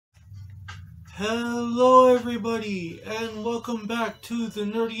Hello everybody, and welcome back to the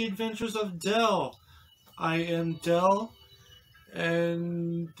Nerdy Adventures of Dell. I am Dell,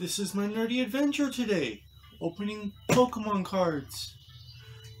 and this is my nerdy adventure today, opening Pokemon cards.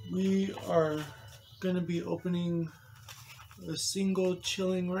 We are going to be opening a single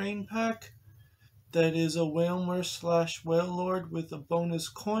Chilling Rain pack that is a Whalmer / Wailord with a bonus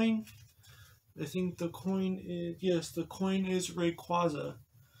coin. I think the coin is, yes, the coin is Rayquaza.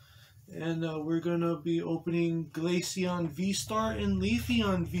 And we're going to be opening Glaceon V-Star and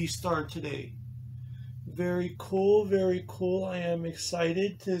Leafeon V-Star today. Very cool, very cool. I am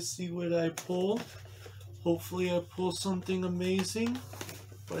excited to see what I pull. Hopefully I pull something amazing.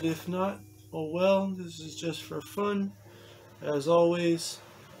 But if not, oh well, this is just for fun. As always,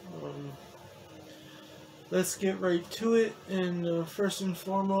 let's get right to it. And first and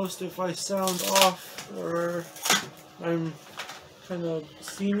foremost, if I sound off or I'm kind of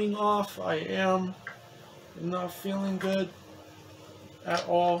seeming off, I'm not feeling good at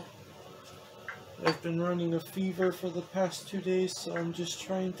all. I've been running a fever for the past 2 days, so I'm just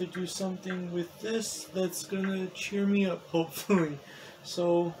trying to do something with this that's gonna cheer me up, hopefully.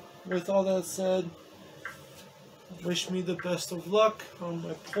 So with all that said, wish me the best of luck on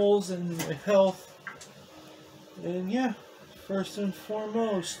my pulls and my health. And yeah, first and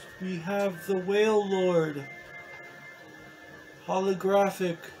foremost, we have the Wailord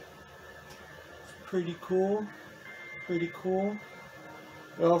holographic. Pretty cool, pretty cool.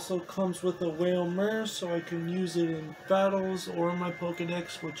 It also comes with a Whalmer, so I can use it in battles or my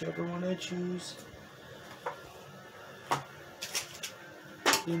Pokedex, whichever one I choose.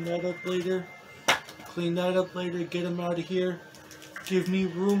 Clean that up later. Clean that up later, get him out of here. Give me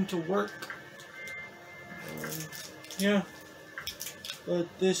room to work. Yeah. But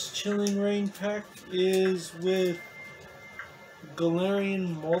this Chilling Rain pack is with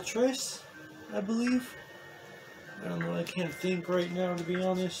Galarian Moltres, I believe. I don't know, I can't think right now, to be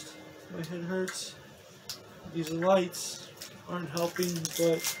honest. My head hurts. These lights aren't helping,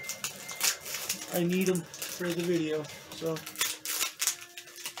 but I need them for the video, so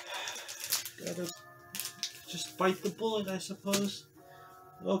gotta just bite the bullet, I suppose.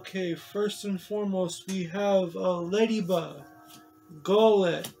 Okay, first and foremost, we have Ladybug,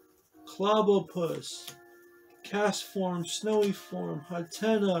 Golett, Clobbopus, Castform, Snowy Form,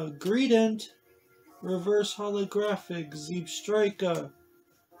 Hatena, Greedent, Reverse Holographic, Zebstrika,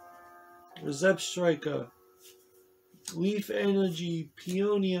 Leaf Energy,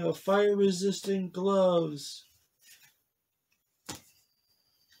 Peonia, Fire Resistant Gloves,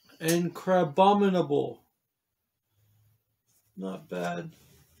 and Crabominable. Not bad.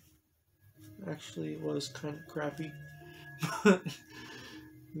 Actually, it was kind of crappy. But,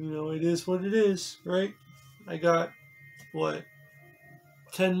 you know, it is what it is, right? I got, what,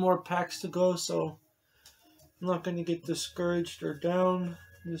 10 more packs to go, so I'm not going to get discouraged or down.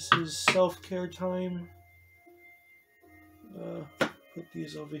 This is self-care time. Put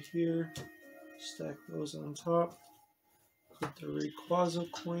these over here. Stack those on top. Put the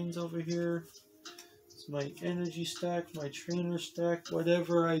Rayquaza coins over here. It's my energy stack, my trainer stack.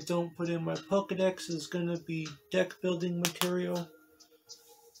 Whatever I don't put in my Pokedex is going to be deck building material.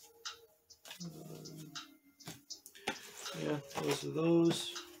 Yeah, those are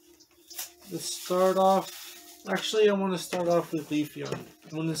those. Let's start off. Actually, I want to start off with Leafeon.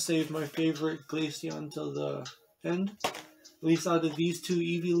 I'm going to save my favorite Glaceon till the end. At least out of these two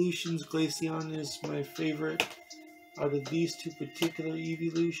evolutions, Glaceon is my favorite out of these two particular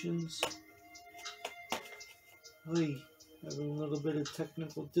evolutions. Hey, having a little bit of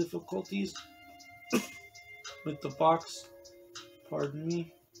technical difficulties with the box. Pardon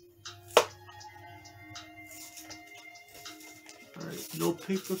me. Alright, no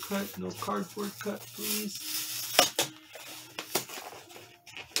paper cut, no cardboard cut, please.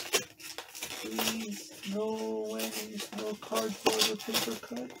 Please, no ways, no cardboard or paper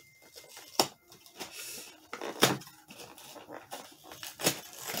cut.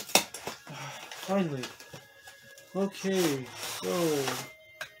 Finally. Okay, so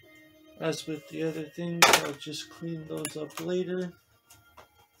as with the other things, I'll just clean those up later.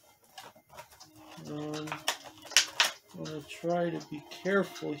 I'm going to try to be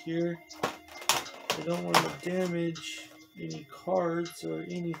careful here. I don't want to damage any cards or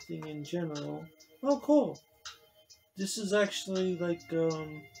anything in general. Oh, cool. This is actually like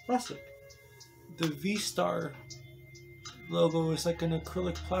plastic. The V-Star logo is like an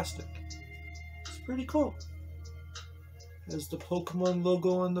acrylic plastic. It's pretty cool. Has the Pokemon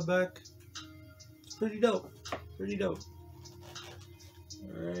logo on the back. It's pretty dope. Pretty dope.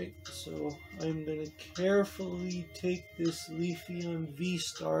 Alright, so I'm going to carefully take this Leafeon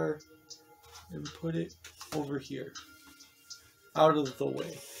V-Star and put it over here, out of the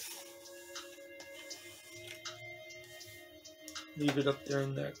way. Leave it up there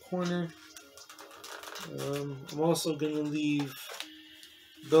in that corner. I'm also going to leave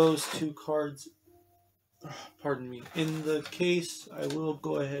those two cards, pardon me, in the case. I will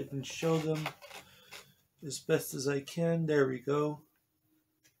go ahead and show them as best as I can. There we go.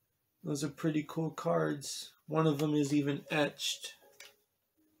 Those are pretty cool cards. One of them is even etched.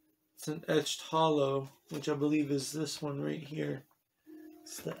 It's an etched hollow, which I believe is this one right here.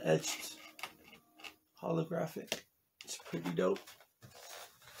 It's the etched holographic. It's pretty dope.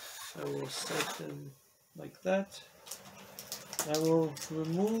 I will set them like that. I will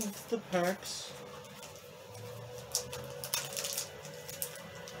remove the packs.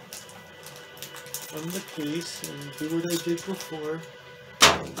 From the case and do what I did before.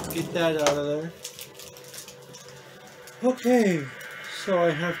 Get that out of there. Okay, so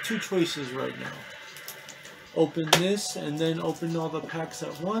I have two choices right now. Open this and then open all the packs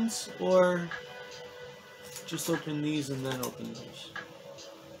at once, or just open these and then open those.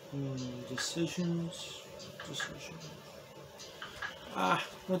 Decisions.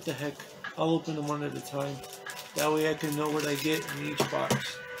 What the heck. I'll open them one at a time. That way I can know what I get in each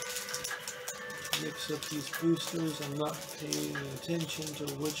box. Mix up these boosters. I'm not paying attention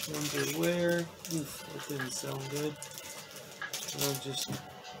to which ones are where. Oof, that didn't sound good. I'll just...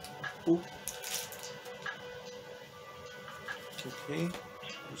 Oop. Okay,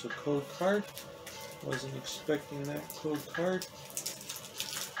 there's a code card. Wasn't expecting that code card.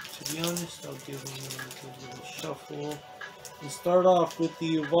 To be honest, I'll give them a shuffle. And start off with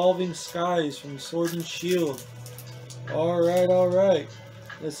the Evolving Skies from Sword and Shield. Alright.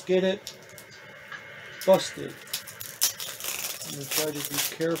 Let's get it busted. I'm going to try to be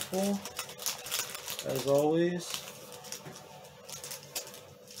careful, as always.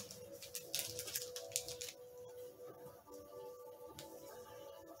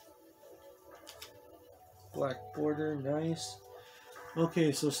 Black border, nice.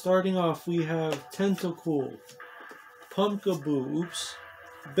 Okay, so starting off, we have Tentacool, Pumpkaboo, oops,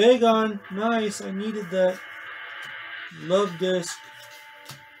 Bagon, nice, I needed that. Love Disc,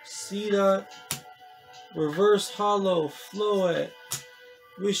 Seedot, Reverse Hollow, Floette,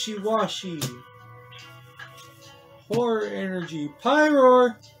 Wishy Washy, Horror Energy,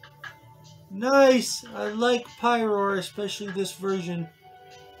 Pyroar, nice, I like Pyroar, especially this version.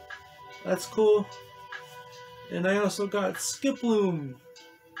 That's cool. And I also got Skiploom.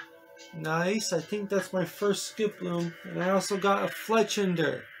 Nice. I think that's my first Skiploom. And I also got a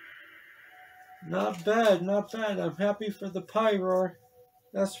Fletchender. Not bad, not bad. I'm happy for the Pyroar.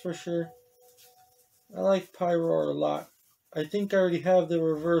 That's for sure. I like Pyroar a lot. I think I already have the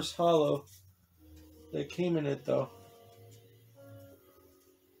Reverse Hollow that came in it though.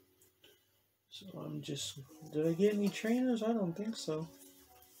 So I'm just... Did I get any trainers? I don't think so.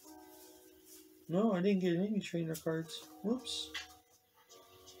 No, I didn't get any trainer cards. Whoops.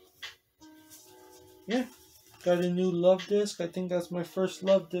 Yeah, got a new Love Disc. I think that's my first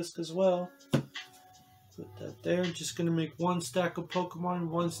Love Disc as well. Put that there. Just going to make one stack of Pokemon,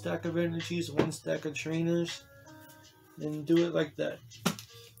 one stack of energies, one stack of trainers. And do it like that.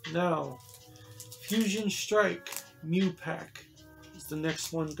 Now, Fusion Strike Mew Pack is the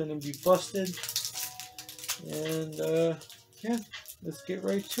next one going to be busted. And, yeah, let's get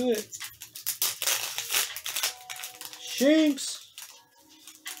right to it. Shinx!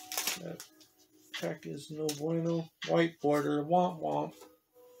 That pack is no bueno. White border, womp womp.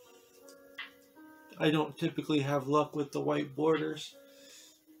 I don't typically have luck with the white borders.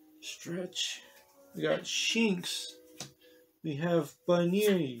 Stretch. We got Shinx. We have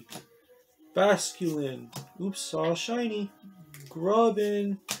Baniri. Basculin. Oops, all shiny.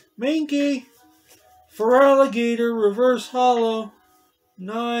 Grubbin. Mankey. Feraligatr, Reverse Hollow.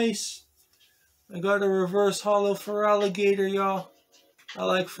 Nice. I got a Reverse Hollow Feraligatr, y'all. I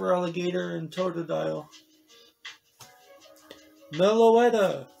like Feraligatr and Totodile.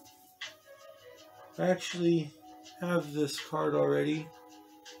 Meloetta. I actually have this card already,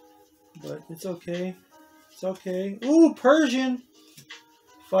 but it's okay. It's okay. Ooh, Persian.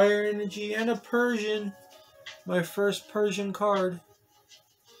 Fire Energy and a Persian. My first Persian card.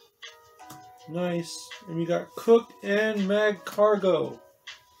 Nice. And we got Cook and Magcargo.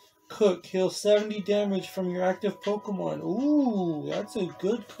 Cook, heal 70 damage from your active Pokemon. Ooh, that's a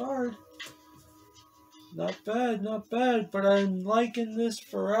good card. Not bad, not bad. But I'm liking this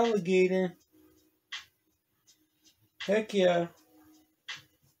Feraligatr. Heck yeah.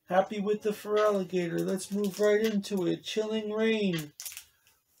 Happy with the Feraligatr. Let's move right into it. Chilling Rain.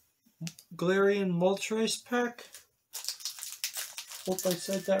 Galarian Moltres pack. Hope I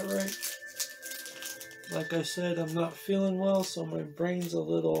said that right. Like I said, I'm not feeling well, so my brain's a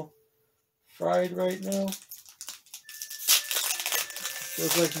little fried right now.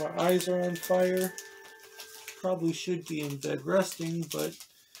 Feels like my eyes are on fire. Probably should be in bed resting, but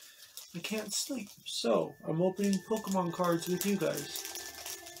I can't sleep. So, I'm opening Pokemon cards with you guys.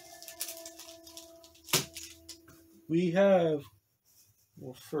 We have,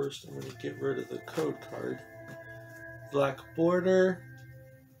 well, first I'm going to get rid of the code card. Black border.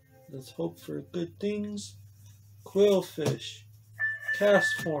 Let's hope for good things. Quillfish.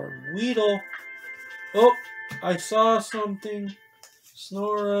 Castform. Weedle. Oh, I saw something.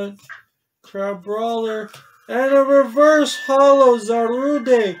 Snorunt. Crab Brawler. And a reverse holo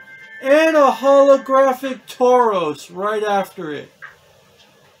Zarude. And a holographic Tauros right after it.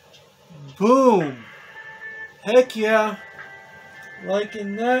 Boom. Heck yeah.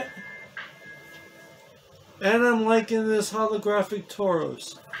 Liking that. And I'm liking this holographic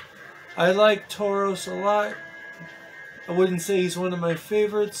Tauros. I like Tauros a lot. I wouldn't say he's one of my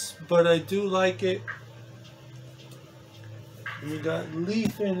favorites, but I do like it. And we got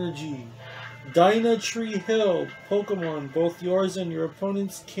Leaf Energy. Dynatree Hill. Pokemon, both yours and your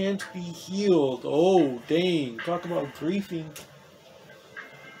opponent's can't be healed. Oh, dang. Talk about griefing.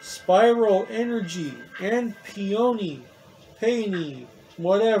 Spiral Energy. And Peony. Peony.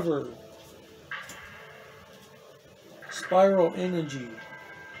 Whatever. Spiral Energy.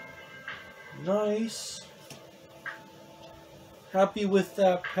 Nice. Happy with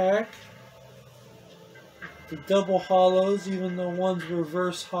that pack. The double holos, even though one's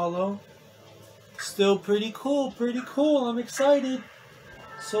reverse holo. Still pretty cool, pretty cool. I'm excited.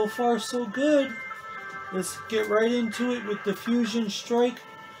 So far, so good. Let's get right into it with the Fusion Strike.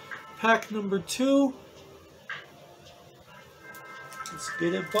 Pack number 2. Let's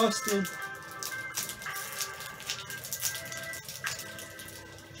get it busted.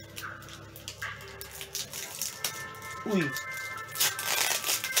 Ooh.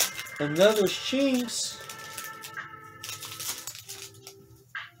 Another Shinx.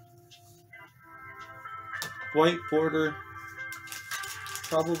 White border.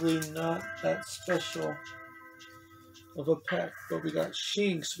 Probably not that special of a pack. But we got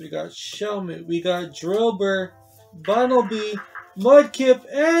Shinx, we got Shelmet, we got Drillbur, Bunnelby, Mudkip,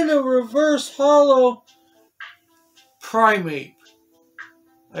 and a reverse holo Primeape.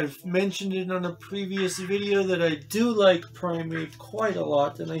 I've mentioned it on a previous video that I do like Primeape quite a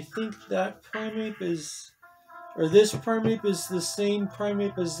lot, and I think that Primeape is, or this Primeape is the same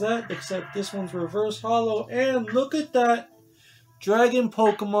Primeape as that, except this one's reverse holo, and look at that! Dragon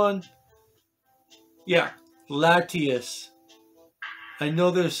Pokemon. Yeah, Latias. I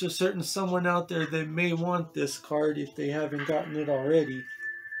know there's a certain someone out there that may want this card if they haven't gotten it already,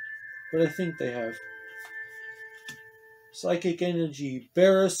 but I think they have. Psychic Energy,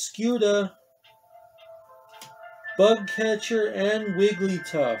 Barrascuda, Bugcatcher, and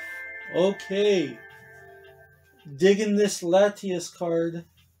Wigglytuff. Okay. Digging this Latias card.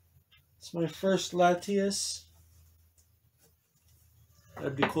 It's my first Latias.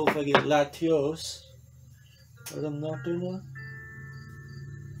 That'd be cool if I get Latios. But I'm not gonna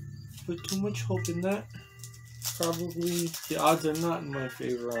put too much hope in that. Probably the odds are not in my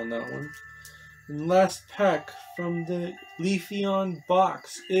favor on that one. And last pack from the Leafeon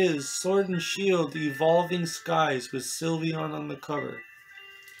box is Sword and Shield Evolving Skies with Sylveon on the cover.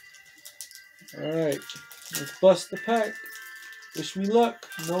 Alright, let's bust the pack. Wish me luck.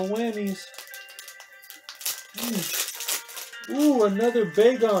 No whammies. Ooh, another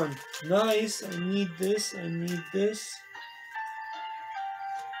Bagon. Nice. I need this. I need this.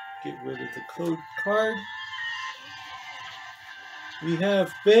 Get rid of the code card. We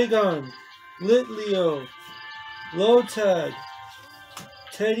have Bagon, Litleo, Lotad,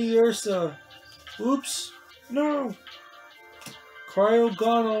 Teddy Ursa. Oops. No.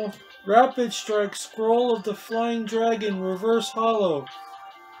 Cryogonal, Rapid Strike, Scroll of the Flying Dragon, Reverse Holo.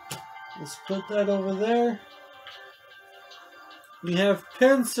 Let's put that over there. We have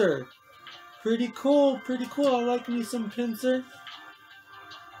Pinsir. Pretty cool, pretty cool. I like me some Pinsir.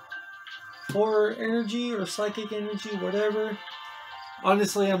 Horror Energy or Psychic Energy, whatever.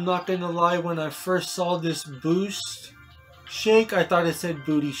 Honestly, I'm not going to lie. When I first saw this boost shake, I thought it said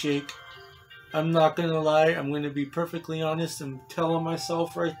Booty Shake. I'm not going to lie. I'm going to be perfectly honest and telling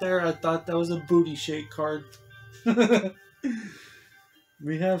myself right there. I thought that was a Booty Shake card.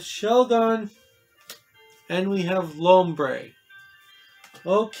 We have Shelgon. And we have Lombre.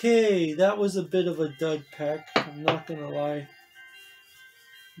 Okay, that was a bit of a dud pack. I'm not going to lie.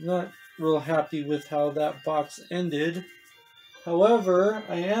 Not real happy with how that box ended. However,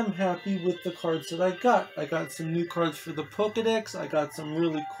 I am happy with the cards that I got. I got some new cards for the Pokedex. I got some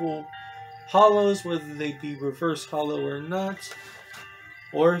really cool hollows, whether they be reverse hollow or not,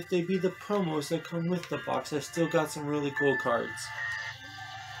 or if they be the promos that come with the box. I still got some really cool cards.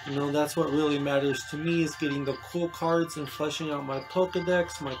 You know, that's what really matters to me, is getting the cool cards and fleshing out my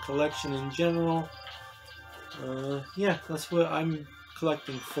Pokedex, my collection in general. Yeah, that's what I'm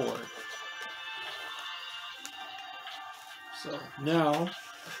collecting for. So now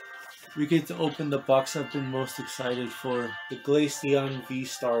we get to open the box I've been most excited for, the Glaceon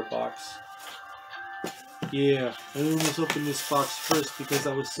V-Star box. Yeah, I almost opened this box first because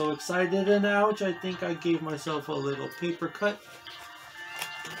I was so excited, and ouch, I think I gave myself a little paper cut.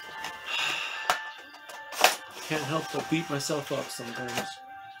 Can't help but beat myself up sometimes.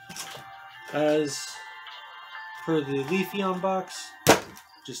 As per the Leafeon box,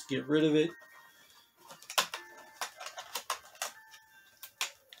 just get rid of it.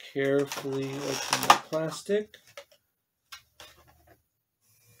 Carefully open the plastic.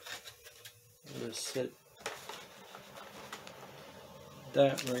 I'm going to set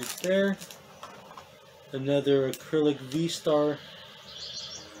that right there. Another acrylic V-Star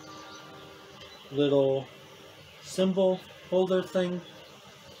little symbol holder thing.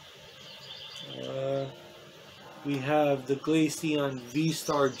 We have the Glaceon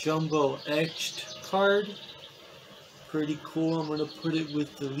V-Star Jumbo etched card. Pretty cool. I'm going to put it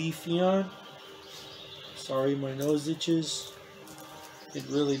with the Leafeon. Sorry, my nose itches. It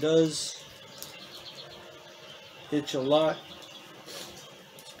really does. Itch a lot.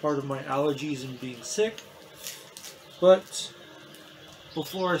 It's part of my allergies and being sick. But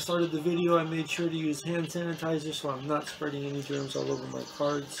before I started the video, I made sure to use hand sanitizer so I'm not spreading any germs all over my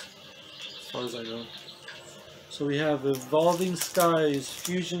cards, as far as I know. So we have Evolving Skies,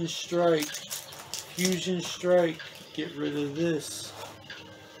 Fusion Strike, get rid of this.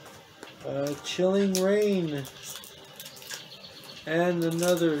 Chilling Rain, and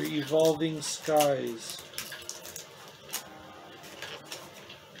another Evolving Skies.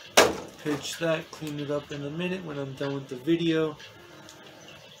 Pitch that, clean it up in a minute when I'm done with the video.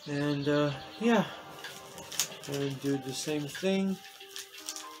 And yeah, gonna do the same thing.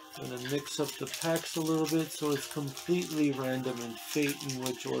 Gonna mix up the packs a little bit so it's completely random and fate in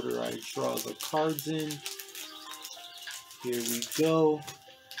which order I draw the cards in. Here we go.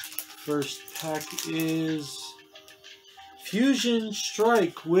 First pack is Fusion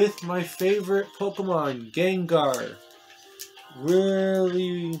Strike with my favorite Pokemon, Gengar.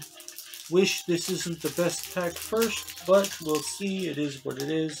 Really wish this isn't the best pack first, but we'll see. It is what it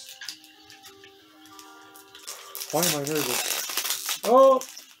is. Why am I nervous? Oh,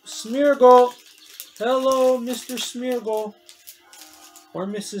 Smeargle! Hello, Mr. Smeargle. Or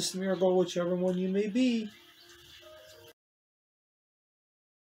Mrs. Smeargle, whichever one you may be.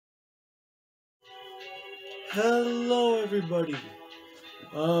 Hello, everybody.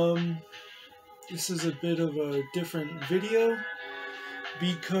 This is a bit of a different video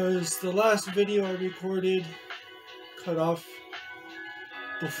because the last video I recorded cut off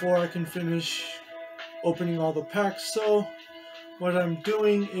before I can finish opening all the packs. So what I'm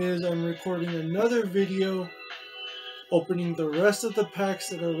doing is I'm recording another video opening the rest of the packs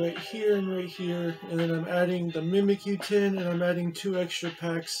that are right here, and then I'm adding the Mimikyu Tin, and I'm adding 2 extra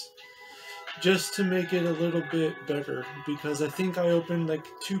packs just to make it a little bit better, because I think I opened like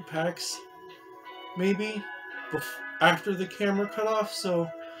 2 packs maybe after the camera cut off. So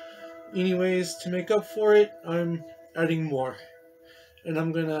anyways, to make up for it, I'm adding more, and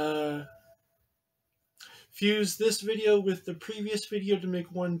I'm gonna fuse this video with the previous video to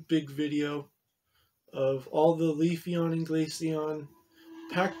make one big video of all the Leafeon and Glaceon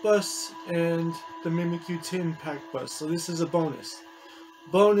pack busts and the Mimikyu Tin pack bust. So this is a bonus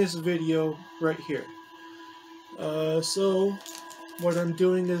video right here. So what I'm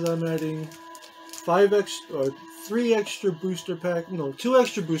doing is I'm adding 2 extra booster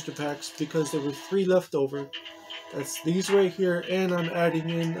packs because there were 3 left over. That's these right here, and I'm adding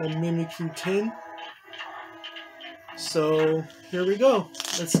in a Mimikyu Tin. So here we go.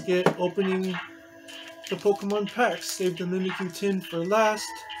 Let's get opening the Pokemon packs. Save the Mimikyu Tin for last.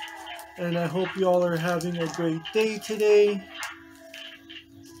 And I hope you all are having a great day today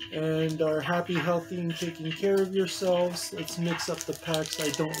and are happy, healthy, and taking care of yourselves. Let's mix up the packs. I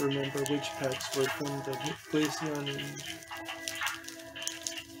don't remember which packs were from the Glaceon and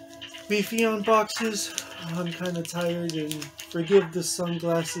Leafeon boxes. I'm kind of tired, and forgive the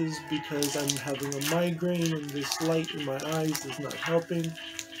sunglasses because I'm having a migraine and this light in my eyes is not helping.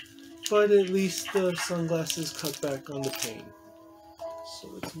 But at least the sunglasses cut back on the pain. So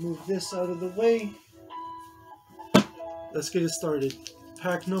let's move this out of the way. Let's get it started.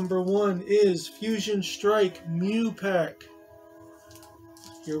 Pack number 1 is Fusion Strike Mew Pack.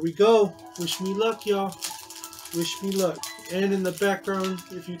 Here we go. Wish me luck, y'all. Wish me luck. And in the background,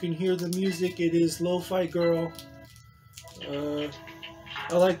 if you can hear the music, it is Lo-Fi Girl. I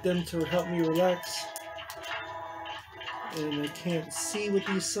like them to help me relax. And I can't see with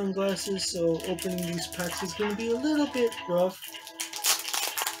these sunglasses, so opening these packs is going to be a little bit rough.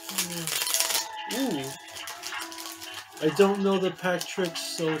 Ooh. I don't know the pack tricks,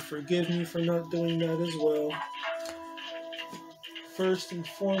 so forgive me for not doing that as well. First and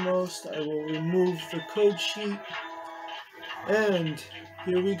foremost, I will remove the code sheet. And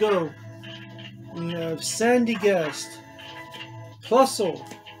here we go. We have Sandygast, Plusle,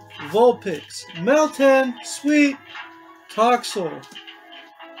 Vulpix, Meltan, Sweet, Toxel,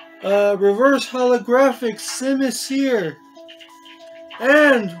 Reverse Holographic Simisear,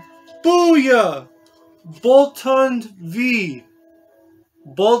 and Booyah! Boltund V.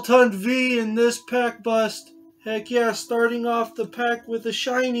 Boltund V in this pack bust. Heck yeah, starting off the pack with a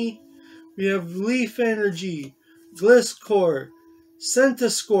shiny. We have Leaf Energy, Gliscor,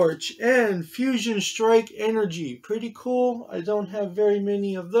 Centiskorch, and Fusion Strike Energy. Pretty cool. I don't have very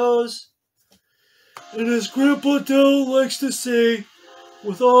many of those. And as Grandpa Dell likes to say,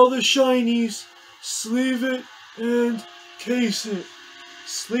 with all the shinies, sleeve it and case it.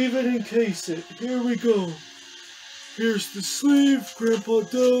 Sleeve it and case it. Here we go. Here's the sleeve. Grandpa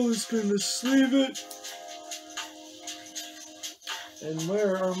Dell is going to sleeve it. And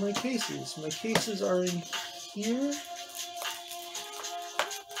where are my cases? My cases are in here.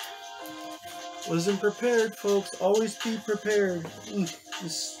 Wasn't prepared, folks. Always be prepared.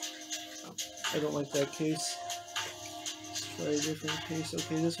 I don't like that case. Let's try a different case.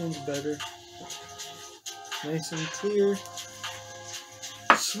 Okay, this one's better. Nice and clear.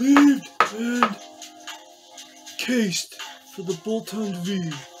 Sleeved and cased for the Boltund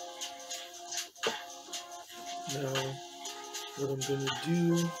V. Now, what I'm going to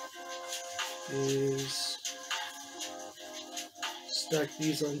do is stack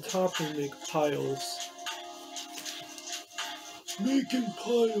these on top and make piles. Making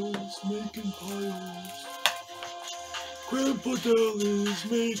piles, making piles. Grandpa Dell is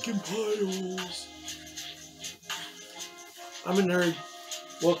making piles. I'm a nerd.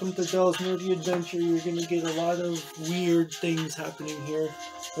 Welcome to Dell's Nerdy Adventure. You're going to get a lot of weird things happening here.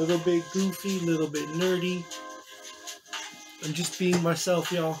 A little bit goofy, a little bit nerdy. I'm just being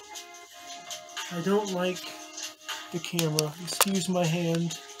myself, y'all. I don't like the camera. Excuse my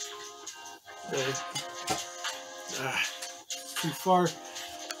hand. There. Too far.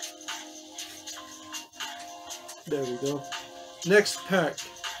 There we go. Next pack.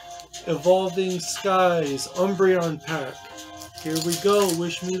 Evolving Skies Umbreon pack. Here we go.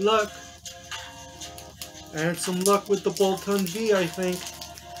 Wish me luck. I had some luck with the Boltund V, I think.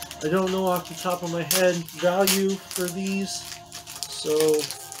 I don't know off the top of my head value for these. So,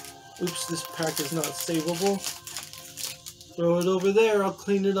 oops, this pack is not savable. Throw it over there. I'll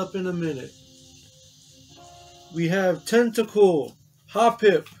clean it up in a minute. We have Tentacool,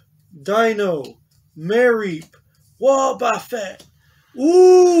 Hoppip, Dino, Mareep, Wobbuffet.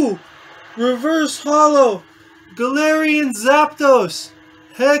 Ooh! Reverse Holo, Galarian Zapdos.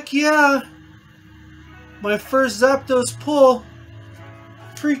 Heck yeah! My first Zapdos pull.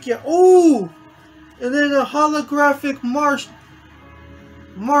 Freak yeah. Ooh! And then a holographic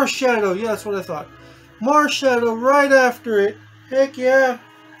Marshadow. Yeah, that's what I thought. Marshadow right after it. Heck yeah.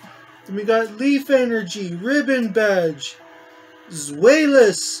 Then we got Leaf Energy, Ribbon Badge,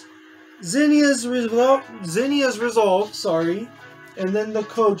 Zweilous, Zinnia's Resolve, sorry, and then the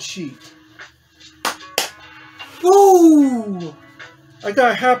code sheet. Woo! I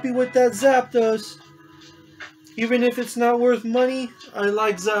got happy with that Zapdos. Even if it's not worth money, I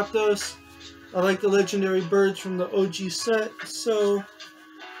like Zapdos. I like the legendary birds from the OG set, so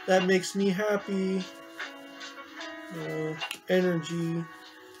that makes me happy. Energy,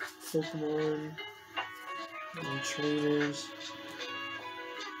 Pokemon, and trainers.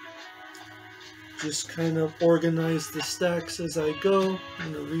 Just kind of organize the stacks as I go.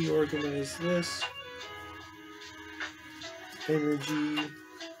 I'm going to reorganize this.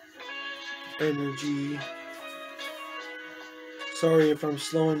 Energy. Sorry if I'm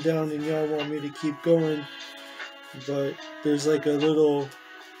slowing down and y'all want me to keep going, but there's like a little,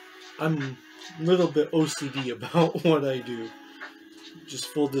 I'm a little bit OCD about what I do. Just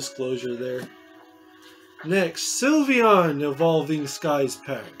full disclosure there. Next, Sylveon Evolving Skies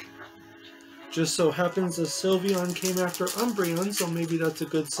pack. Just so happens that Sylveon came after Umbreon, so maybe that's a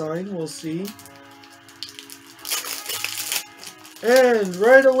good sign. We'll see. And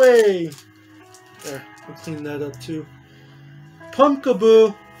right away, there, I'll clean that up too.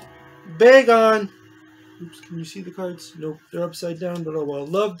 Pumpkaboo, Bagon, Oops, can you see the cards? Nope, they're upside down, but oh well.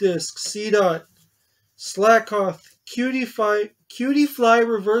 Love Disc, C-Dot, Slakoth, Cutie Fly,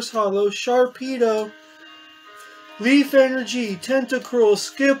 Reverse Hollow, Sharpedo, Leaf Energy, Tentacruel,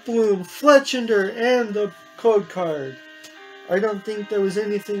 Skiploom, Fletchinder, and the code card. I don't think there was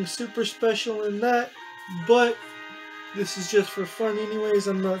anything super special in that, but this is just for fun anyways.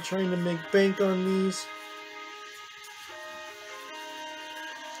 I'm not trying to make bank on these.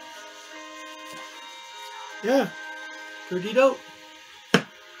 Yeah, pretty dope.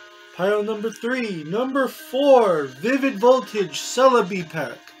 Pile number 3. Number 4, Vivid Voltage Celebi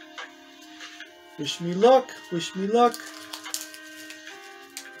Pack. Wish me luck, wish me luck.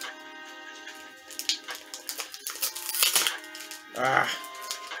 Ah.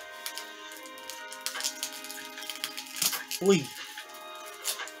 Oi.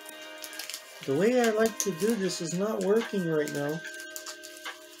 The way I like to do this is not working right now.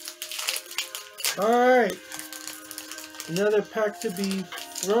 Alright. Another pack to be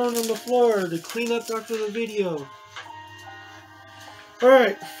thrown on the floor to clean up after the video.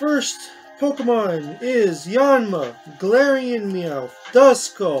 Alright, first Pokemon is Yanma, Galarian Meowth,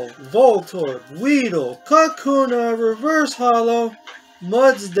 Duskull, Voltorb, Weedle, Kakuna, Reverse Hollow,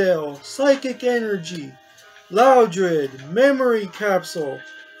 Mudsdale, Psychic Energy, Loudred, Memory Capsule,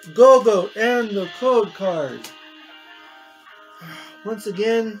 Go-Go, and the code card. Once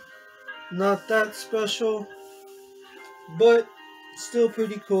again, not that special, but still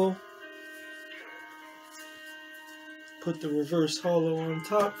pretty cool. Put the reverse hollow on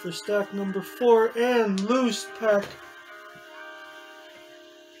top for stack number 4 and loose pack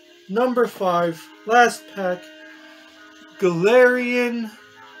number 5. Last pack, Galarian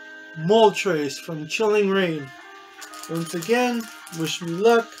Moltres from Chilling Reign. Once again, wish me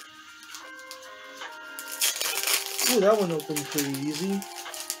luck. Ooh, that one opened pretty easy.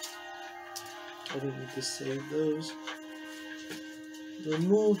 I didn't need to save those.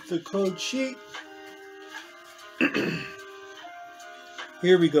 Remove the code sheet.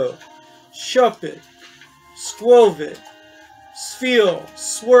 Here we go. Shuppet, Squovit, Spheal,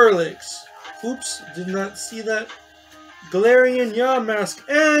 Swirlix. Oops, did not see that. Galarian Yamask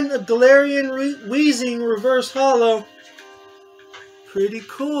and a Galarian Weezing Reverse Hollow. Pretty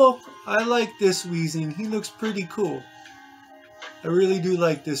cool. I like this Weezing. He looks pretty cool. I really do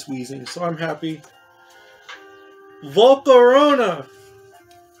like this Weezing, so I'm happy. Volcarona.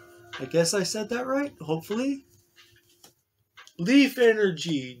 I guess I said that right, hopefully. Leaf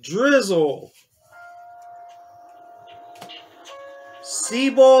Energy, Drizzle,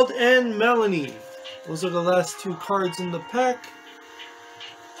 Seabold, and Melanie. Those are the last 2 cards in the pack.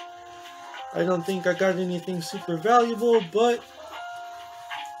 I don't think I got anything super valuable, but,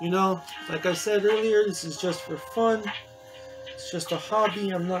 you know, like I said earlier, this is just for fun. It's just a hobby.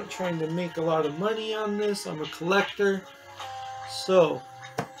 I'm not trying to make a lot of money on this. I'm a collector. So,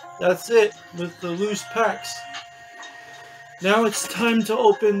 that's it with the loose packs. Now it's time to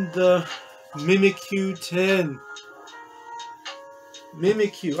open the Mimikyu Tin.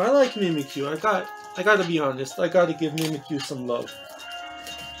 Mimikyu. I like Mimikyu. I gotta be honest. I gotta give Mimikyu some love.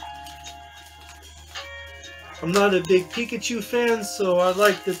 I'm not a big Pikachu fan, so I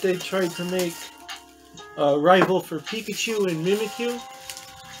like that they tried to make a rival for Pikachu and Mimikyu.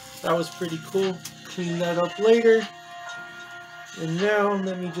 That was pretty cool. Clean that up later. And now,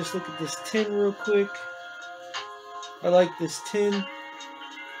 let me just look at this tin real quick. I like this tin.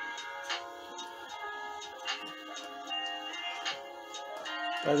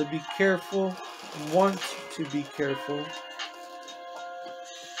 Gotta be careful. Want to be careful.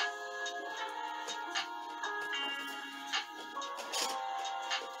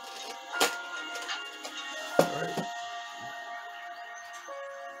 Alright.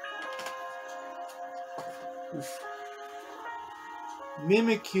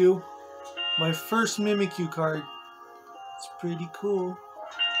 Mimikyu. My first Mimikyu card. It's pretty cool.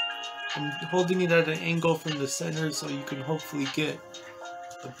 I'm holding it at an angle from the center so you can hopefully get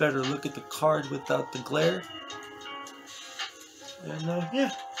a better look at the card without the glare. And yeah,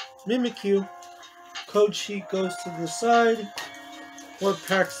 Mimikyu. Code sheet goes to the side. What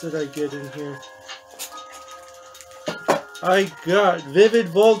packs did I get in here? I got Vivid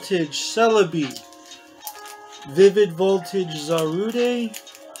Voltage Celebi, Vivid Voltage Zarude,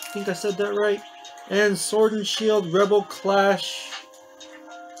 I think I said that right, and Sword and Shield Rebel Clash.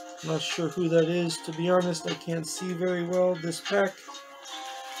 Not sure who that is, to be honest. I can't see very well this pack.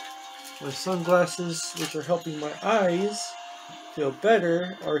 My sunglasses, which are helping my eyes feel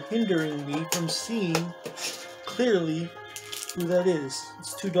better, are hindering me from seeing clearly who that is.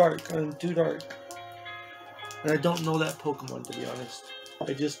 It's too dark. I'm too dark. And I don't know that Pokemon, to be honest.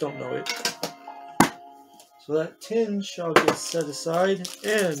 I just don't know it. So that tin shall get set aside,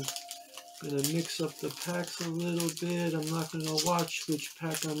 and I'm going to mix up the packs a little bit. I'm not going to watch which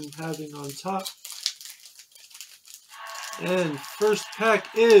pack I'm having on top. And first pack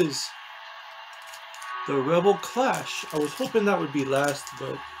is the Rebel Clash. I was hoping that would be last,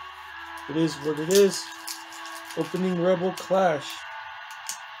 but it is what it is. Opening Rebel Clash.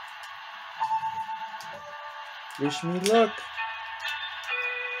 Wish me luck.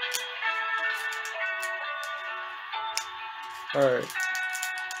 Alright.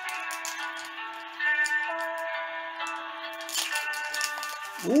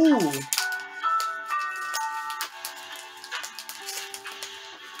 Ooh!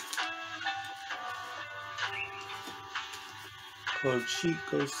 Code sheet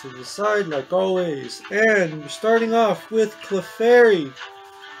goes to the side like always. And we're starting off with Clefairy,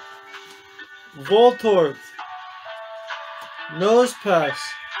 Voltorb, Nosepass.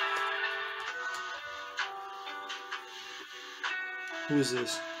 Who is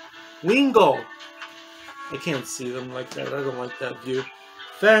this? Wingull. I can't see them like that. I don't like that view.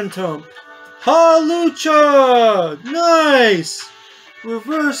 Phantom. Hawlucha! Nice!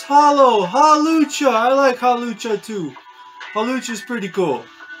 Reverse Hollow. Hawlucha. I like Hawlucha too. Hawlucha's pretty cool.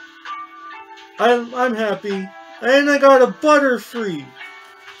 I'm happy. And I got a Butterfree.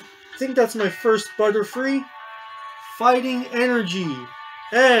 I think that's my first Butterfree. Fighting Energy.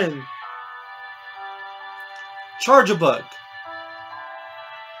 And Charge-a-Bug.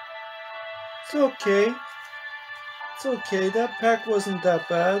 It's okay. It's okay. That pack wasn't that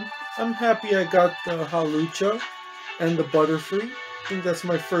bad. I'm happy I got the Hawlucha and the Butterfree. I think that's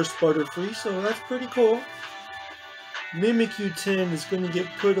my first Butterfree, so that's pretty cool. Mimikyu Tin is going to get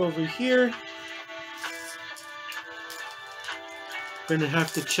put over here. Going to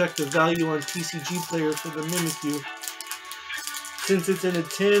have to check the value on TCG Player for the Mimikyu. Since it's in a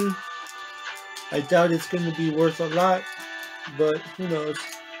tin, I doubt it's going to be worth a lot, but who knows.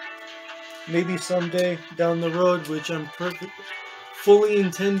 Maybe someday down the road, which I'm fully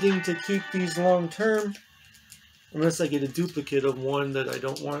intending to keep these long term, unless I get a duplicate of one that I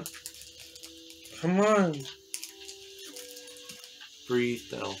don't want. Come on. Breathe,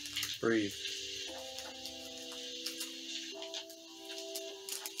 Del. Breathe.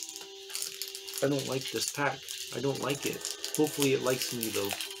 I don't like this pack. I don't like it. Hopefully it likes me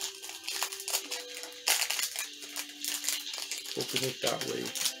though. Open it that way.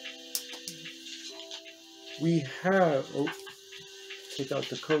 We have, oh, take out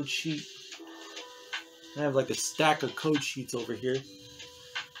the code sheet. I have like a stack of code sheets over here.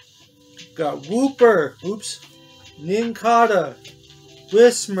 Got Wooper, oops, Nincada,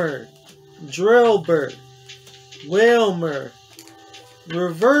 Whismur, Drillbur, Wailmer,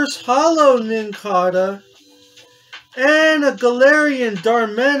 Reverse Hollow Nincada, and a Galarian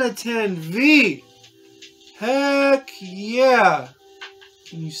Darmanitan V. Heck yeah!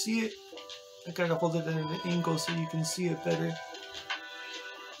 Can you see it? I gotta hold it at an angle so you can see it better.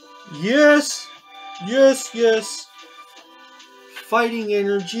 Yes! Yes, yes! Fighting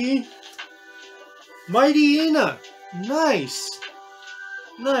Energy. Mighty Ina! Nice!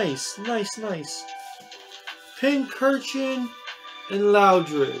 Nice, nice, nice. Pincurchin and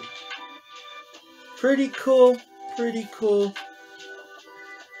Loudred. Pretty cool, pretty cool.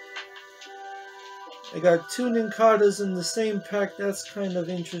 I got two Nincadas in the same pack. That's kind of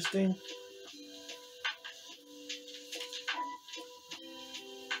interesting.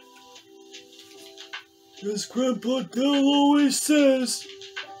 As Grandpa Del always says,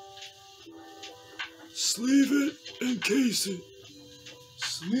 sleeve it and case it.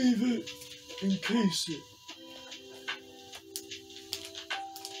 Sleeve it and case it.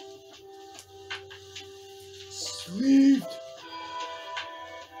 Sleeved.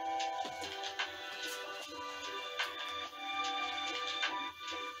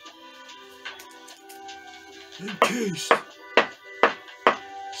 Encased.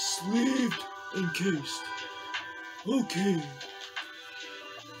 Sleeved, encased. Okay.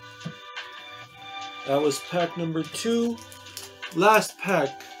 That was pack number 2. Last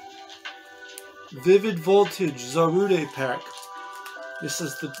pack. Vivid Voltage Zarude pack. This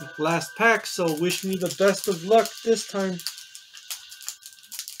is the last pack, so wish me the best of luck this time.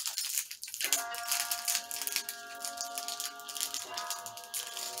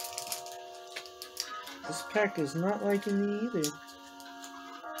 This pack is not liking me either.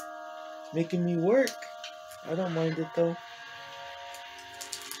 Making me work. I don't mind it though.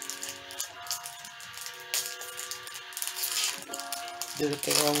 Did it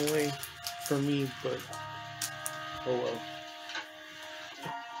the wrong way for me, but oh well.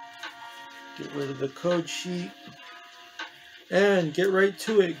 Get rid of the code sheet. And get right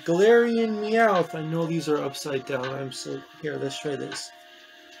to it. Galarian Meowth. I know these are upside down. Here, let's try this.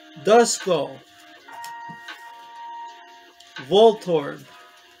 Duskull. Voltorb.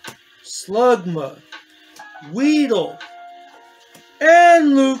 Slugma. Weedle.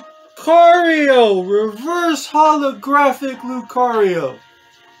 And Lucario! Reverse holographic Lucario!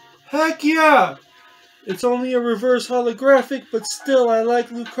 Heck yeah! It's only a reverse holographic, but still I like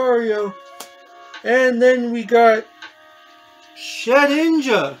Lucario. And then we got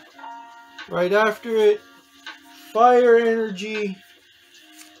Shedinja. Right after it, Fire Energy.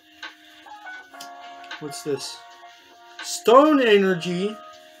 What's this? Stone Energy.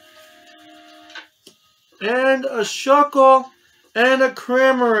 And a Shuckle. And a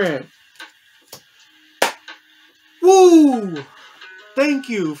Cramorant. Woo! Thank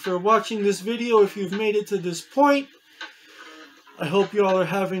you for watching this video if you've made it to this point. I hope you all are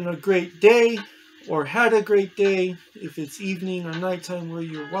having a great day, or had a great day, if it's evening or nighttime where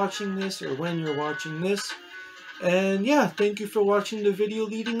you're watching this, or when you're watching this. And yeah, thank you for watching the video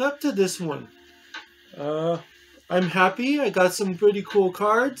leading up to this one. I'm happy, I got some pretty cool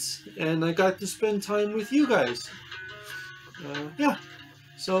cards, and I got to spend time with you guys. Yeah,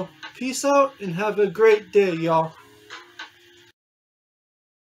 so peace out and have a great day, y'all.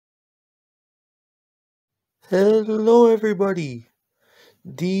 Hello everybody.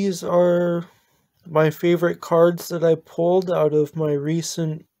 These are my favorite cards that I pulled out of my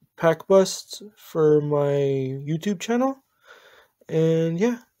recent pack busts for my YouTube channel. And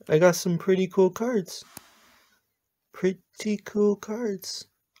yeah, I got some pretty cool cards. Pretty cool cards.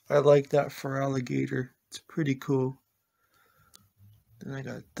 I like that for alligator. It's pretty cool. Then I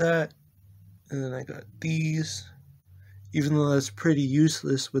got that. And then I got these. Even though that's pretty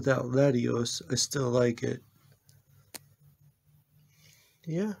useless without Latios, I still like it.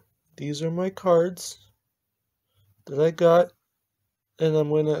 Yeah, these are my cards that I got. And I'm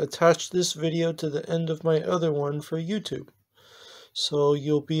going to attach this video to the end of my other one for YouTube. So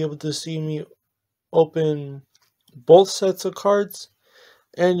you'll be able to see me open both sets of cards.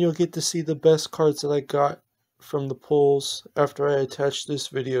 And you'll get to see the best cards that I got from the pulls after I attach this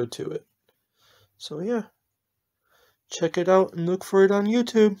video to it. So yeah, check it out and look for it on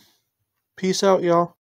YouTube. Peace out, y'all.